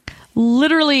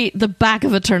 Literally the back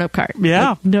of a turnip cart. Yeah.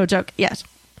 Like, no joke. Yes.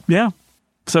 Yeah.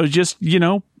 So just,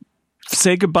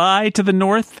 say goodbye to the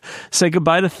North, say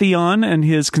goodbye to Theon and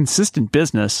his consistent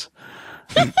business.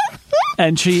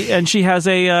 And she has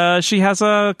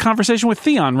a conversation with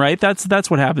Theon, right? That's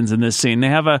what happens in this scene. They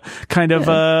have a kind of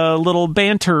a little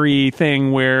bantery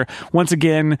thing where once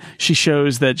again she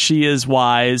shows that she is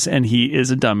wise and he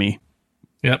is a dummy.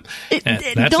 Yep.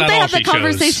 Don't they have the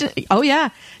conversation? Oh yeah.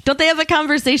 Don't they have a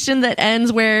conversation that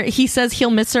ends where he says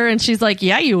he'll miss her and she's like,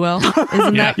 "Yeah, you will."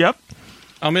 Isn't that? Yep.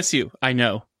 I'll miss you. I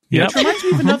know. Yep. Which reminds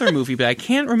me of another movie, but I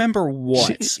can't remember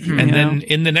what. And then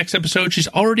in the next episode, she's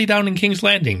already down in King's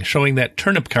Landing, showing that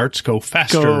turnip carts go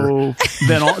faster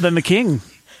than the king.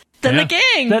 Than the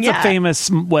king. That's a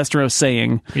famous Westeros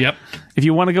saying. Yep. If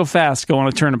you want to go fast, go on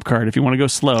a turnip cart. If you want to go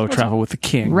slow, travel with the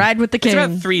king. Ride with the king. It's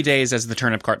about 3 days as the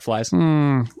turnip cart flies.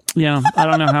 Yeah, I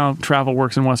don't know how travel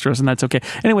works in Westeros, and that's okay.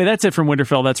 Anyway, that's it from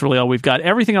Winterfell. That's really all we've got.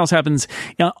 Everything else happens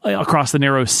across the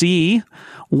Narrow Sea,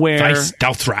 where Vice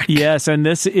Dothrak. Yes, and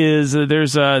this is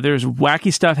there's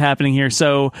wacky stuff happening here.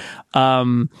 So,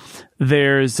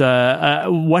 there's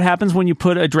what happens when you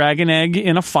put a dragon egg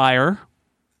in a fire.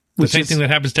 The same thing that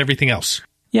happens to everything else.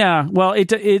 Yeah, well,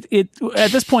 it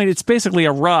at this point it's basically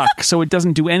a rock, so it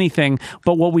doesn't do anything.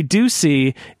 But what we do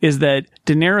see is that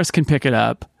Daenerys can pick it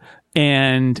up,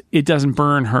 and it doesn't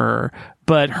burn her.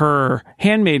 But her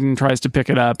handmaiden tries to pick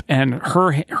it up, and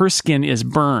her skin is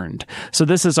burned. So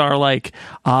this is our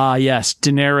yes,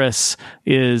 Daenerys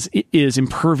is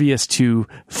impervious to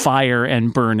fire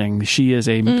and burning. She is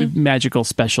a magical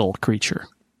special creature.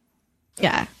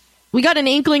 Yeah. We got an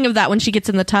inkling of that when she gets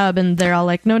in the tub, and they're all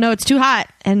like, no, it's too hot.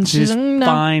 And she's like, no.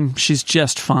 fine. She's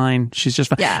just fine. She's just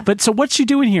fine. Yeah. But so what's she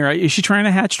doing here? Is she trying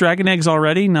to hatch dragon eggs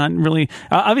already? Not really.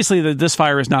 Obviously, this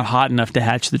fire is not hot enough to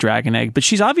hatch the dragon egg, but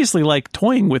she's obviously like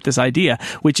toying with this idea,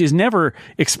 which is never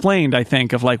explained, I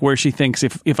think, of like where she thinks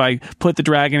if I put the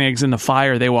dragon eggs in the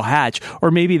fire, they will hatch.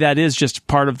 Or maybe that is just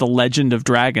part of the legend of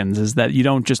dragons, is that you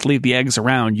don't just leave the eggs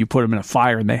around, you put them in a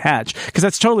fire and they hatch. Because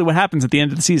that's totally what happens at the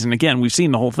end of the season. Again, we've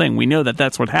seen the whole thing. We know that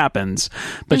that's what happens.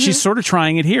 But she's sort of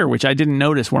trying it here, which I didn't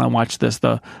notice when I watched this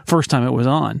the first time it was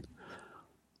on.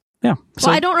 Yeah. So,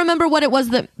 well, I don't remember what it was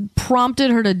that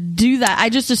prompted her to do that. I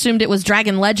just assumed it was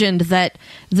dragon legend that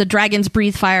the dragons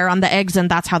breathe fire on the eggs and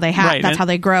that's how they hatch. Right, that's how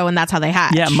they grow and that's how they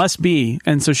hatch. yeah, it must be.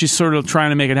 And so she's sort of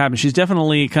trying to make it happen. She's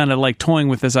definitely kind of like toying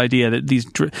with this idea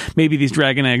that maybe these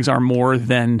dragon eggs are more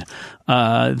than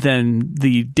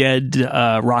the dead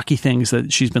rocky things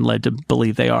that she's been led to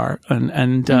believe they are.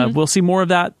 And we'll see more of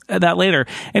that later.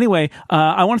 Anyway,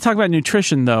 I want to talk about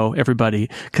nutrition though, everybody,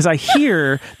 because I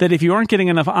hear that if you aren't getting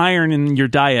enough iron in your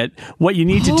diet, what you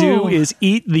need to do is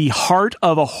eat the heart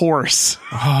of a horse.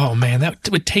 Oh man, that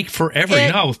would take forever. You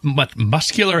know how much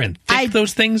muscular and thick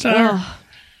those things are?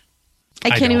 I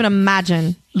can't even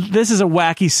imagine. This is a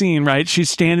wacky scene, right?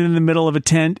 She's standing in the middle of a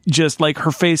tent, just like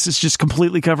her face is just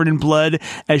completely covered in blood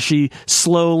as she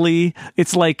slowly,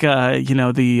 it's like,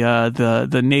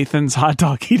 the Nathan's hot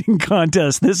dog eating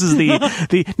contest. This is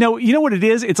no, you know what it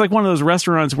is? It's like one of those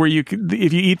restaurants where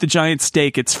if you eat the giant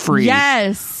steak, it's free.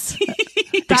 Yes.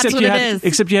 That's what it is.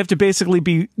 Except you have to basically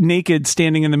be naked,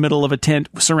 standing in the middle of a tent,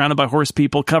 surrounded by horse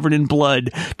people, covered in blood,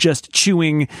 just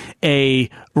chewing a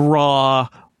raw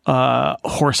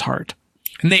horse heart.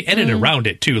 And they edit around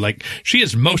it too. Like she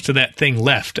has most of that thing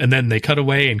left, and then they cut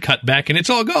away and cut back, and it's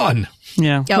all gone.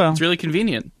 Yeah, Yep. well, It's really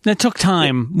convenient. it took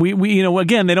time. We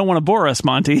again, they don't want to bore us,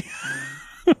 Monty.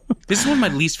 This is one of my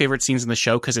least favorite scenes in the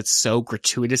show because it's so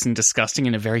gratuitous and disgusting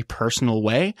in a very personal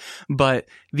way. But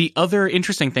the other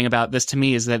interesting thing about this to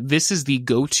me is that this is the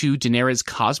go-to Daenerys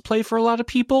cosplay for a lot of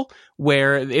people,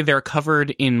 where they're covered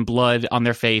in blood on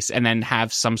their face and then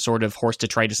have some sort of horse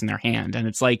detritus in their hand. And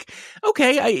it's like,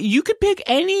 okay, you could pick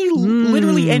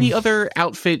literally any other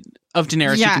outfit of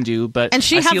Daenerys you can do, but and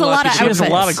she I has see a lot of She has a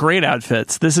outfits. lot of great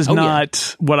outfits. This is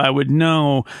not what I would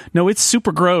know. No, it's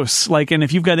super gross. Like, and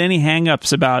if you've got any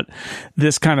hang-ups about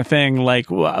this kind of thing, like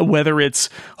whether it's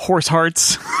horse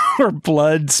hearts or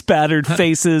blood spattered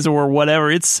faces or whatever,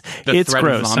 it's threat of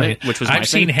gross. vomit, which was my I've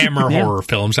seen thing. Hammer horror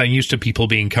films. I'm used to people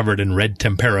being covered in red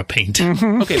tempera paint.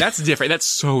 Okay, that's different. That's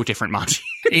so different, Monty.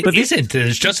 It isn't.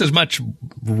 There's just as much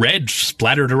red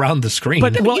splattered around the screen.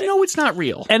 But Well, you know it's not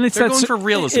real. And it's They're that going for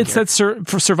realism. It's here. that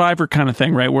for Survivor kind of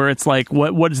thing, right? Where it's like,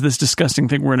 what is this disgusting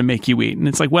thing we're going to make you eat? And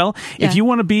it's like, well, if you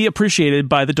want to be appreciated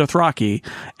by the Dothraki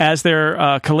as their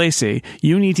Khaleesi,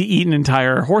 you need to eat an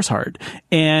entire horse heart.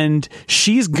 And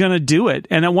she's going to do it.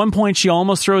 And at one point she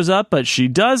almost throws up, but she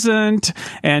doesn't.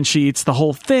 And she eats the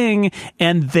whole thing.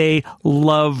 And they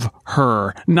love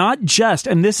her. Not just,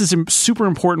 and this is super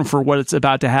important for what it's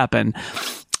about to happen,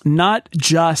 not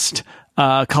just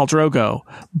Khal Drogo,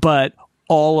 but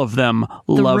all of them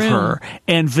love room. her.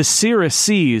 And Viserys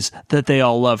sees that they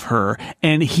all love her,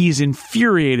 and he's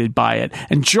infuriated by it.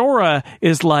 And Jorah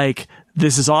is like,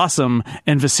 this is awesome.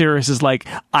 And Viserys is like,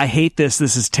 I hate this.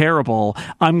 This is terrible.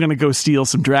 I'm going to go steal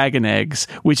some dragon eggs,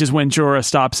 which is when Jorah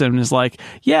stops him and is like,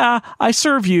 yeah, I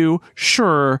serve you.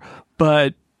 Sure.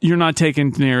 But you're not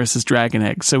taking Daenerys' dragon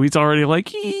eggs. So he's already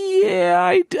like,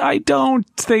 yeah, I don't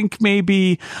think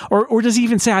maybe, or does he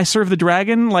even say I serve the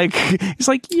dragon? Like, he's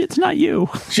like, it's not you.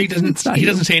 he doesn't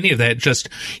say any of that. Just,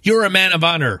 you're a man of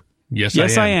honor. Yes,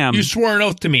 I am. You swore an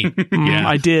oath to me. Yeah,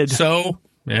 I did. So,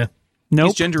 yeah. Nope.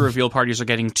 These gender reveal parties are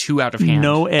getting too out of hand.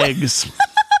 No eggs.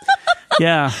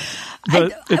 Yeah.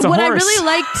 It's a what horse.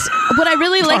 What I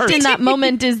really liked in that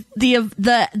moment is the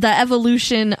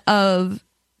evolution of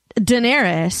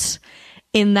Daenerys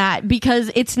in that, because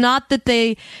it's not that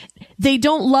they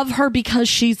don't love her because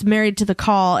she's married to the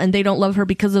Khal, and they don't love her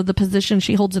because of the position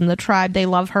she holds in the tribe. They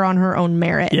love her on her own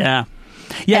merit. Yeah.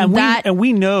 Yeah, and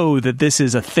we know that this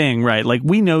is a thing, right? Like,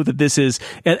 we know that this is,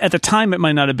 at the time it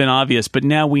might not have been obvious, but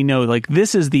now we know, like,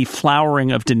 this is the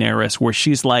flowering of Daenerys, where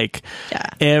she's like,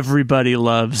 everybody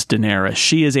loves Daenerys.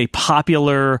 She is a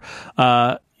popular,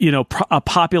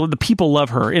 the people love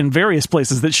her in various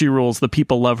places that she rules. The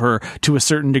people love her to a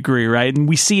certain degree, right? And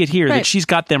we see it here that she's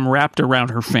got them wrapped around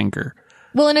her finger.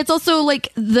 Well, and it's also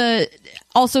like the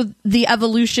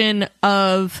evolution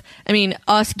of, I mean,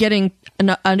 us getting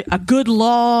a good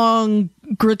long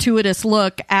gratuitous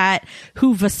look at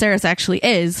who Viserys actually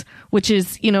is which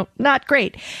is, not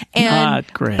great. And,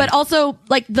 Not great. But also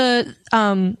like the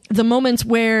moments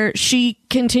where she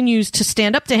continues to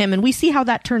stand up to him, and we see how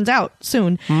that turns out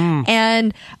soon.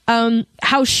 And,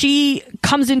 how she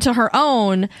comes into her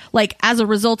own, like, as a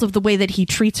result of the way that he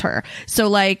treats her. So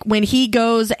like when he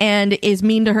goes and is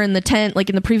mean to her in the tent, like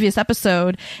in the previous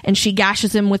episode, and she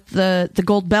gashes him with the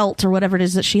gold belt or whatever it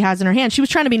is that she has in her hand. She was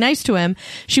trying to be nice to him.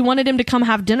 She wanted him to come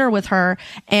have dinner with her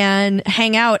and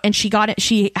hang out, and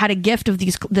she had a gift of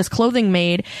this clothing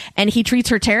made, and he treats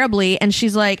her terribly, and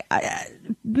she's like,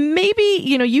 maybe,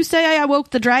 you say I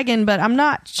awoke the dragon, but I'm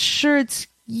not sure it's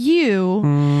you.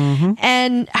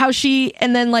 And how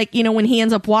and then like, when he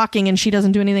ends up walking and she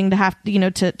doesn't do anything to have,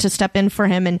 to step in for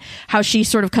him, and how she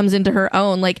sort of comes into her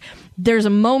own, like there's a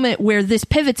moment where this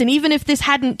pivots. And even if this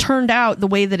hadn't turned out the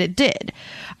way that it did,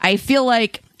 I feel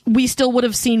like we still would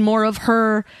have seen more of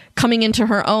her coming into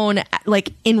her own,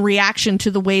 like in reaction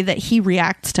to the way that he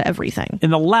reacts to everything. In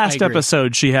the last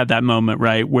episode, she had that moment,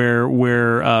 right, where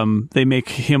they make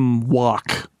him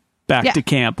walk back to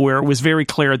camp, where it was very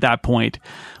clear at that point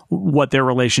what their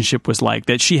relationship was like,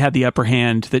 that she had the upper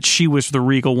hand, that she was the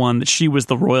regal one, that she was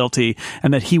the royalty,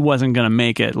 and that he wasn't going to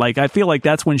make it. Like, I feel like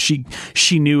that's when she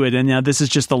knew it. And now this is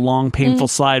just the long, painful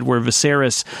side where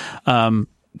Viserys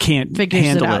can't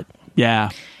handle it. Yeah.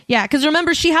 Yeah, because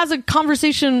remember, she has a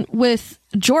conversation with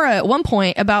Jorah at one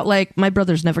point about like, my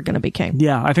brother's never going to be king.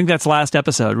 Yeah, I think that's last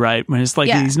episode, right? When it's like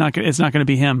it's not going to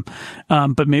be him,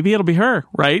 but maybe it'll be her,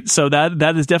 right? So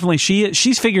that is definitely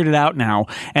she's figured it out now,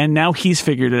 and now he's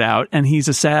figured it out, and he's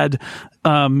a sad,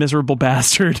 miserable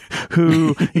bastard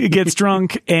who gets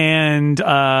drunk and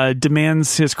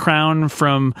demands his crown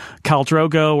from Khal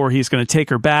Drogo, or he's going to take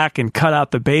her back and cut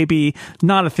out the baby.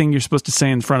 Not a thing you're supposed to say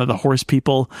in front of the horse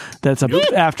people. That's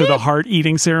after the heart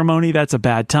eating ceremony. That's a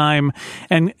bad time.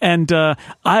 And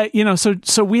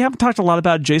so we haven't talked a lot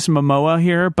about Jason Momoa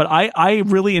here, but I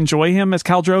really enjoy him as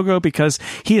Khal Drogo, because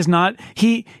he is not,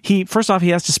 he first off, he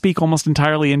has to speak almost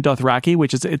entirely in Dothraki,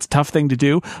 which is, it's a tough thing to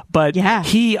do, but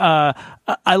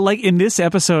I like in this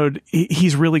episode,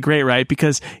 he's really great, right?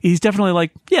 Because he's definitely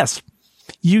like, yes,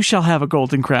 you shall have a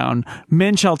golden crown.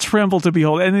 Men shall tremble to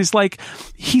behold. And it's like,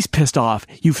 he's pissed off.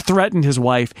 You've threatened his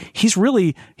wife. He's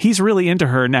really into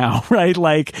her now, right?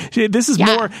 Like, this is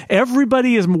more,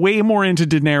 everybody is way more into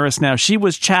Daenerys now. She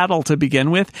was chattel to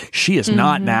begin with. She is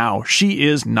not now. She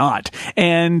is not.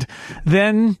 And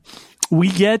then we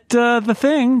get the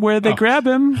thing where they grab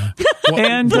him,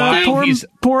 and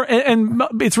and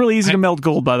it's really easy to melt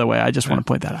gold, by the way. I just want to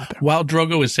point that out there. While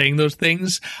Drogo is saying those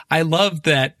things, I love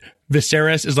that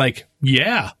Viserys is like,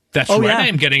 yeah, that's right. I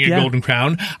am getting a golden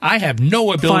crown. I have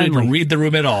no ability to read the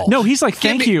room at all. No, he's like,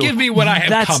 thank you. Give me what I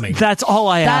have coming. That's all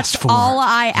I asked for. That's all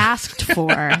I asked for.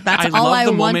 That's all I wanted. I love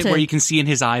the moment where you can see in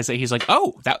his eyes that he's like,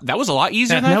 oh, that was a lot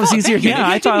easier than I thought. That was easier. Yeah,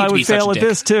 I thought I would fail at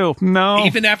this too. No.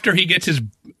 Even after he gets his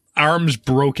arms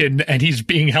broken and he's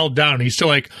being held down, he's still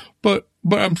like, but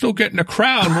I'm still getting a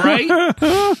crown, right?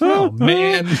 Oh,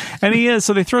 man. And he is.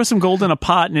 So they throw some gold in a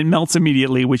pot and it melts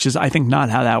immediately, which is, I think, not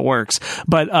how that works.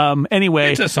 But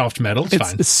anyway. It's a soft metal. It's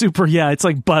fine. It's super. Yeah, it's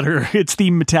like butter. It's the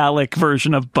metallic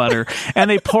version of butter. And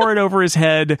they pour it over his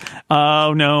head.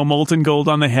 Oh, no. Molten gold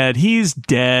on the head. He's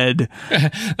dead.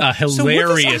 A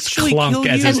hilarious clunk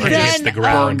as his head hits the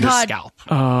ground. Oh, God. Scalp.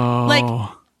 Oh. Like,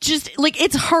 just like,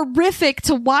 it's horrific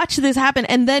to watch this happen,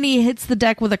 and then he hits the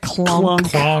deck with a clunk.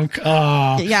 Clunk.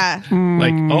 Oh. Yeah.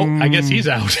 Like, I guess he's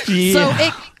out.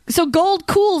 Yeah. So gold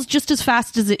cools just as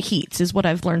fast as it heats, is what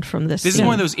I've learned from this. This is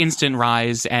one of those instant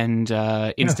rise and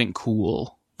instant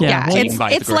cool. Yeah,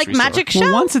 it's like magic shell.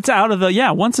 Well, once it's out of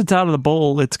the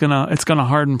bowl, it's gonna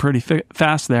harden pretty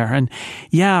fast there. And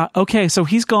okay, so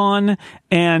he's gone,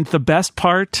 and the best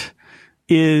part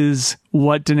is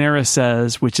what Daenerys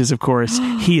says, which is, of course,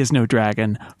 he is no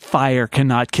dragon. Fire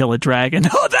cannot kill a dragon.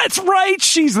 Oh, that's right.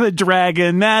 She's the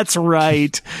dragon. That's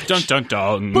right. Dun, dun,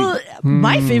 dun. Well,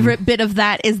 my favorite bit of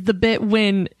that is the bit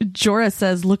when Jorah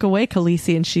says, "Look away,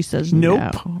 Khaleesi," and she says,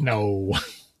 "Nope." No.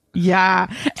 Yeah.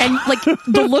 And like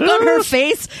the look on her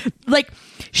face, like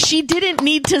she didn't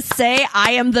need to say,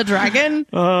 "I am the dragon,"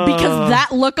 because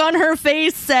that look on her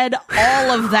face said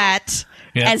all of that.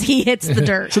 Yeah. As he hits the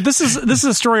dirt. So this is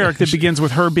a story arc that begins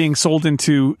with her being sold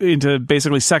into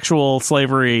basically sexual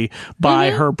slavery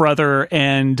by her brother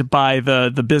and by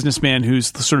the businessman who's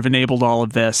sort of enabled all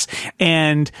of this.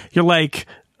 And you're like,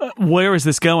 where is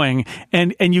this going?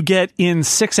 And you get in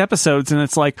 6 episodes and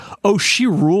it's like, oh, she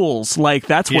rules. Like,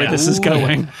 that's where this is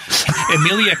going.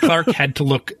 Emilia Clarke had to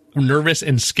look nervous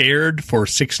and scared for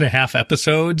 6.5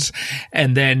 episodes,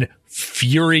 and then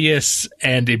furious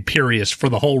and imperious for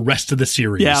the whole rest of the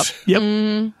series.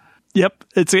 Yep. Yep,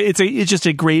 it's just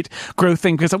a great growth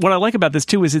thing, because what I like about this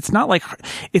too is it's not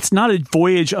a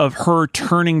voyage of her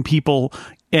turning people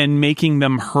and making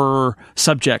them her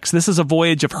subjects. This is a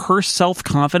voyage of her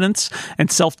self-confidence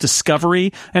and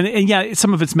self-discovery. And yeah,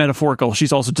 some of it's metaphorical.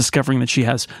 She's also discovering that she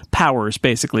has powers,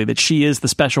 basically, that she is the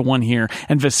special one here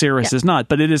and Viserys is not.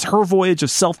 But it is her voyage of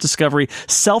self-discovery,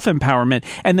 self-empowerment,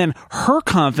 and then her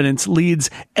confidence leads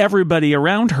everybody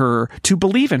around her to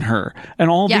believe in her and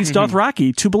all these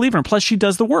Dothraki to believe in her. Plus, she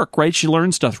does the work, right? She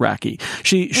learns Dothraki.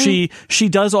 She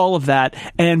does all of that.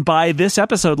 And by this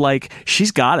episode, like,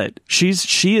 she's got it.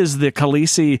 She is the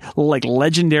Khaleesi, like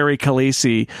legendary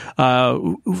Khaleesi.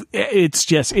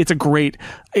 It's a great,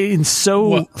 in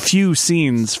few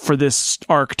scenes for this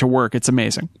arc to work. It's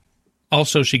amazing.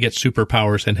 Also, she gets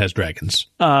superpowers and has dragons.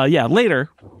 Later.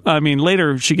 I mean,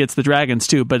 later she gets the dragons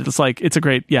too, but it's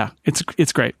great.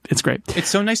 It's great. It's great. It's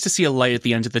so nice to see a light at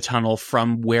the end of the tunnel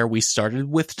from where we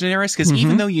started with Daenerys, because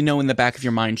even though you know in the back of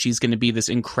your mind she's going to be this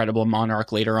incredible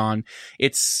monarch later on,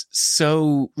 it's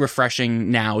so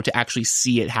refreshing now to actually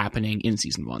see it happening in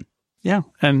season 1. Yeah,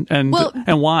 and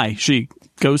why she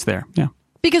goes there. Yeah.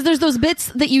 Because there's those bits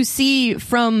that you see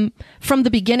from the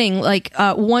beginning, like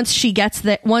once she gets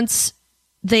that, once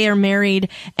they are married,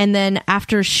 and then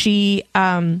after she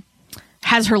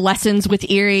has her lessons with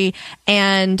Irri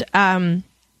and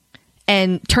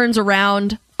turns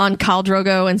around on Khal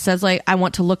Drogo and says, like, I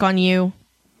want to look on you.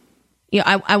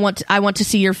 I want to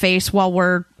see your face while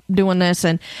we're doing this,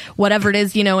 and whatever it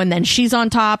is, and then she's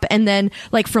on top, and then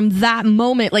like from that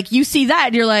moment, like you see that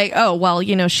and you're like, oh well,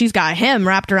 she's got him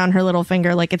wrapped around her little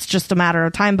finger, like it's just a matter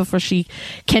of time before she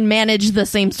can manage the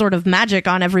same sort of magic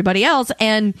on everybody else.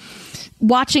 And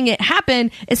watching it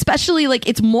happen, especially, like,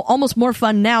 it's almost more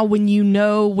fun now when you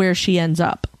know where she ends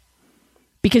up,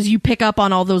 because you pick up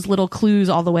on all those little clues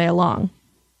all the way along.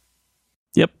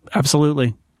 Yep,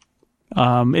 absolutely.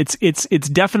 It's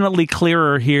definitely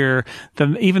clearer here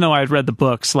than, even though I'd read the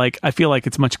books, like, I feel like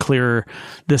it's much clearer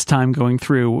this time going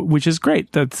through, which is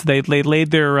great. They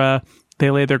laid their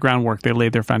groundwork. They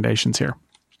laid their foundations here.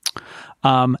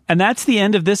 And that's the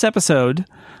end of this episode,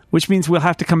 which means we'll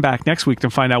have to come back next week to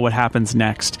find out what happens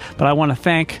next. But I want to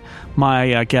thank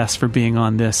my guests for being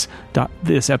on this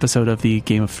episode of the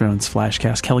Game of Thrones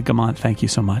Flashcast. Kelly Guimont, thank you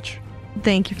so much.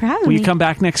 Thank you for having me. Will you come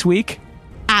back next week?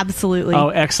 Absolutely. Oh,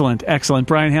 excellent.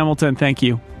 Brian Hamilton, thank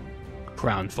you.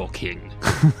 Crownful King.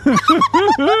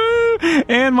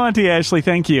 And Monty Ashley,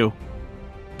 thank you.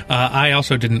 I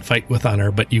also didn't fight with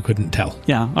honor, but you couldn't tell.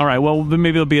 Yeah, all right. Well, then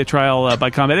maybe there'll be a trial by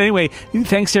combat. Anyway,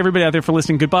 thanks to everybody out there for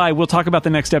listening. Goodbye. We'll talk about the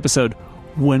next episode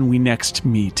when we next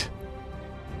meet.